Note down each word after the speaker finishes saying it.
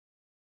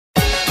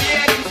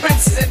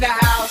Prince is in the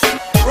house,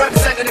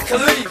 representing the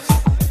Caliphs.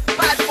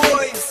 Bad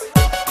boys,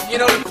 you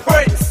know the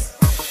Prince.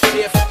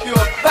 Here for pure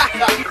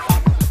backup.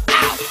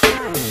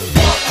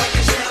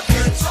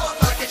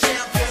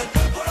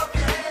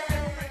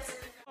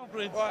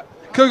 Right.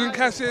 Coogan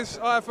Cassius,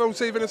 IFL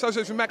TV in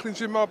association with Macklin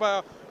Gym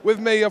Marbella. With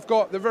me, I've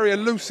got the very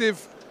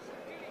elusive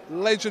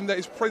legend that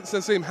is Prince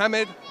Naseem.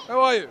 Hamed, how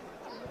are you?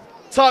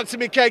 Talk to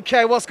me,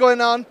 KK. What's going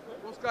on?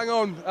 What's going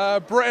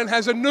on? Britain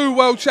has a new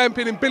world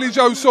champion in Billy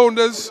Joe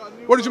Saunders.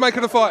 What did you make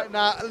of the fight?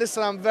 Now,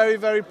 listen, I'm very,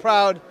 very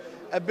proud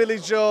of Billy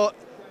Joe.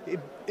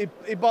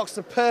 He boxed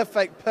a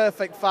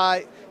perfect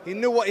fight. He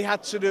knew what he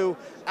had to do.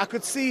 I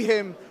could see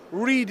him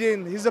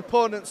reading his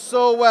opponent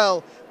so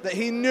well that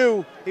he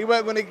knew he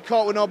weren't going to get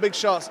caught with no big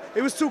shots.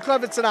 He was too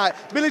clever tonight.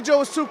 Billy Joe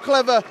was too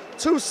clever,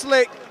 too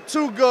slick,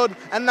 too good,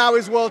 and now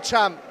he's world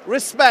champ.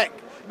 Respect.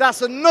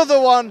 That's another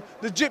one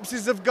the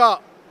Gypsies have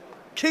got.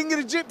 King of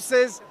the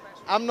Gypsies,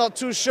 I'm not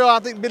too sure. I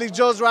think Billy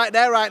Joe's right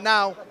there right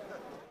now.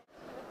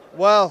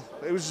 Well,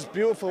 it was just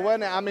beautiful,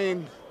 wasn't it? I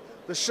mean,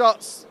 the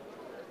shots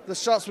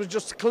were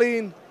just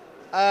clean.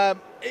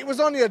 It was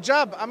only a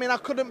jab. I mean, I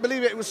couldn't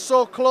believe it. It was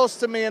so close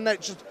to me, and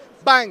it just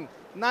bang,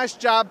 nice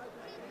jab,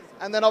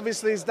 and then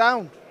obviously he's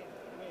down.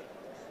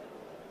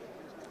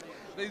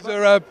 These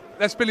are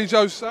that's Billy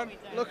Joe's son.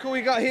 Look who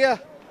we got here.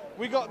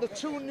 We got the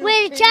two new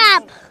With kings,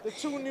 jab. the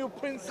two new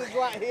princes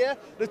right here,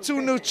 the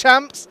two new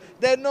champs.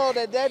 They know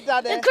that their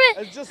daddy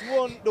has just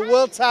won the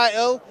world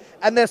title,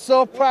 and they're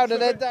so proud of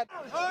their dad.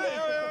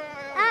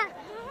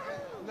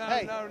 No.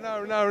 You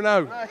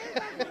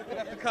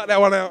have to cut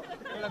that one out.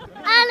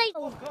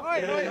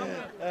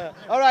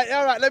 All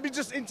right. Let me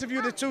just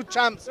interview the two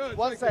champs.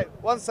 One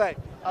sec.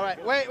 All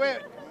right, wait.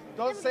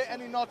 Don't say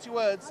any naughty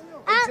words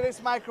into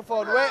this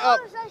microphone. Wait up.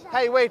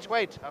 Hey, wait.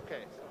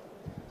 Okay.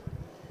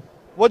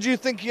 What do you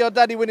think of your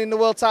daddy winning the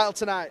world title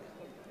tonight?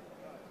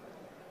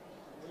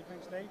 What do you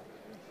think,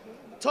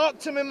 Steve? Talk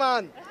to me,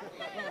 man.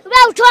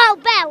 World title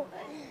belt.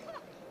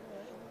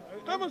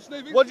 Come on,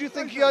 Stevie. What do you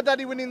think of your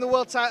daddy winning the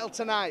world title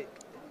tonight?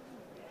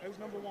 Who's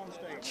number one,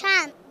 Steve?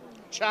 Champ.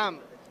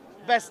 Champ.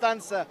 Best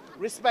answer.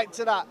 Respect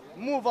to that.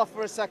 Move off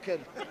for a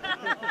second.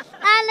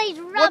 Ali's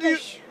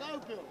rubbish.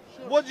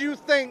 What do you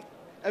think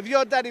of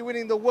your daddy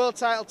winning the world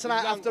title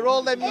tonight after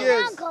all them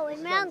years? It's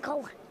my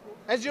uncle.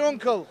 As your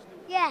uncle?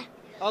 Yeah.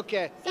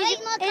 Okay. He's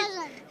my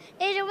cousin.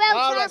 He's a world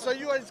All right, champ. so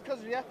you are his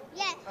cousin, yeah?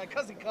 Yeah.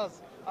 Cousin.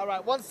 All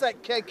right, one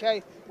sec,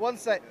 KK. One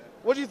sec.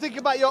 What do you think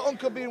about your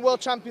uncle being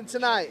world champion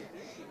tonight?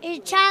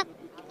 He's champ.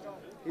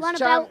 He's Won a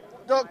champ.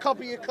 belt. Don't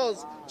copy your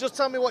cuz. Just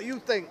tell me what you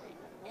think.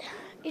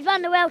 He's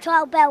won the world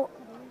title belt.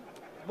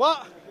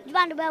 What? He's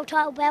won the world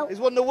title belt. He's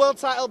won the world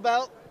title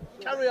belt.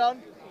 Carry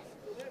on.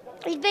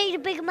 He's beat a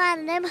bigger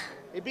man than him.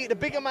 He beat the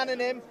bigger man in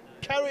him.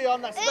 Carry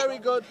on, that's very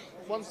good.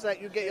 One sec,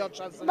 you get your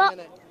chance in a But-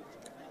 minute.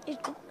 He's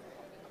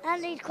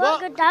quite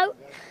good though.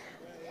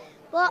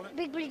 But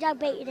Big Billy Joe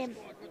beated him.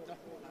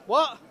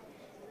 What?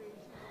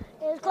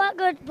 It was quite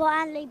good, but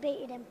Andy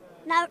beated him.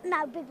 No,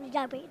 Big Billy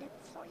Joe beated him.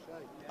 Sorry.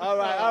 All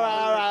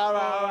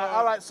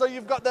right. So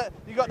you've got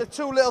the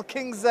two little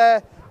kings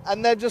there,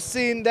 and they're just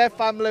seeing their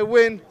family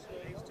win.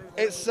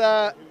 It's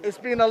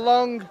been a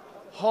long,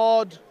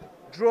 hard,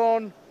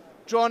 drawn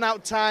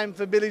out time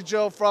for Billy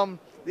Joe from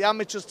the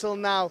amateurs till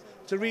now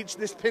to reach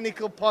this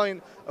pinnacle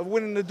point of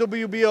winning the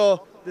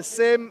WBO, the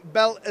same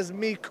belt as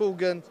me,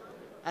 Coogan,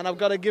 and I've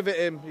got to give it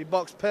him. He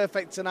boxed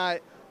perfect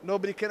tonight.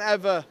 Nobody can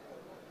ever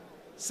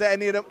say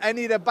any of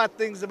the bad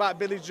things about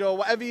Billy Joe.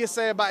 Whatever you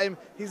say about him,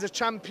 he's a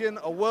champion,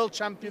 a world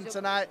champion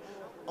tonight,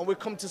 and we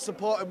come to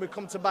support him, we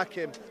come to back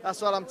him.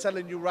 That's what I'm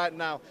telling you right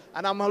now.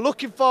 And I'm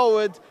looking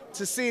forward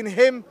to seeing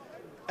him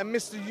and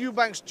Mr.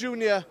 Eubanks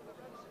Jr.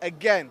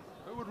 again.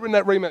 Who would win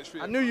that rematch for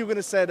you? I knew you were going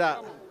to say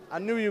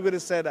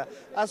that.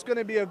 That's going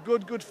to be a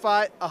good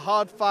fight, a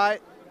hard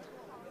fight.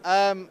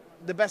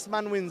 The best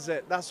man wins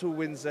it. That's who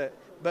wins it.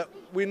 But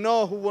we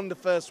know who won the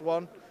first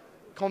one,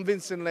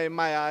 convincingly in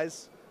my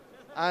eyes.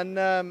 And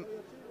but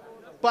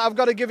I've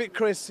got to give it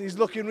Chris. He's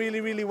looking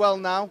really well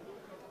now,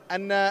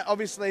 and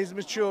obviously he's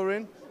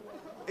maturing.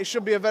 It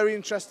should be a very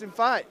interesting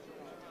fight.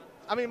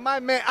 I mean, my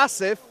mate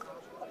Asif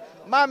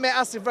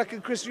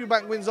reckons Chris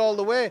Eubank wins all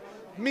the way.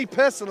 Me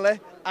personally,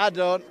 I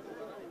don't.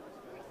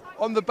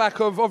 On the back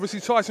of obviously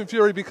Tyson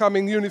Fury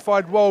becoming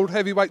unified world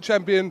heavyweight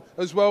champion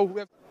as well.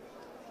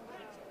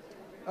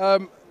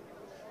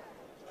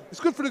 It's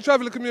good for the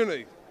traveller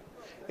community.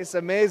 It's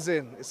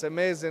amazing.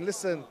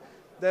 Listen,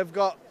 they've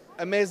got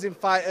amazing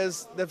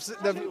fighters.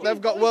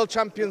 They've got world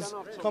champions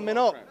coming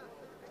up.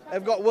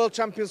 They've got world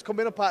champions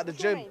coming up at the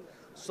gym.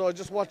 So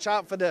just watch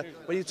out for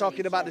when you're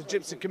talking about the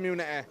gypsy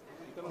community.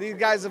 These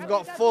guys have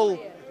got full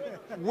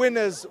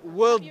winners,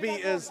 world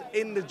beaters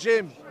in the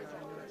gym.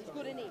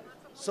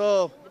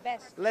 So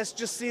let's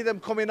just see them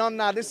coming on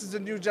now. This is a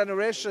new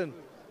generation.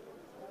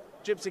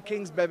 Gypsy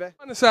Kings, baby.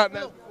 Sign us out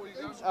now.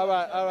 All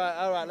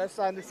right. Let's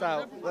sign this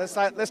out.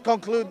 Let's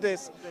conclude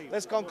this.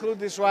 Let's conclude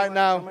this right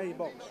now.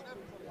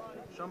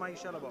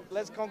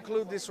 Let's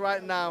conclude this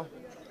right now.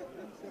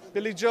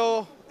 Billy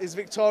Joe is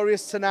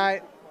victorious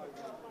tonight.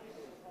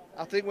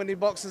 I think when he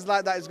boxes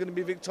like that, he's going to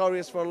be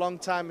victorious for a long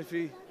time if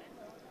he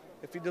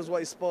does what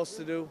he's supposed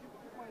to do.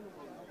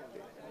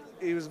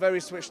 He was very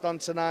switched on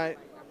tonight.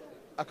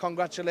 I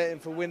congratulate him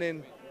for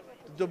winning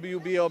the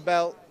WBO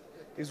belt.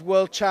 He's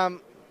world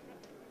champ.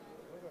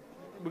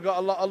 We've got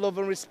a lot of love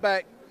and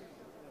respect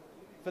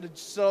for the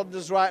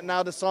Saunders right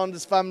now, the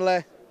Saunders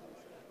family.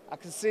 I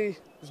can see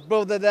his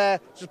brother there.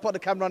 Just put the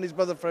camera on his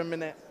brother for a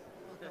minute.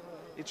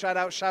 He tried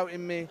out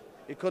shouting me.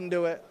 He couldn't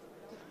do it.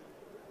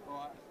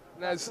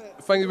 Naz,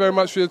 thank you very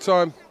much for your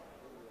time.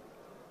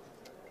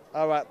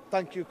 All right,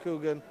 thank you,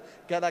 Coogan.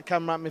 Get that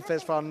camera at my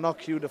face before I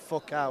knock you the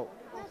fuck out.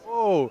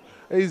 Oh,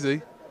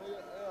 easy.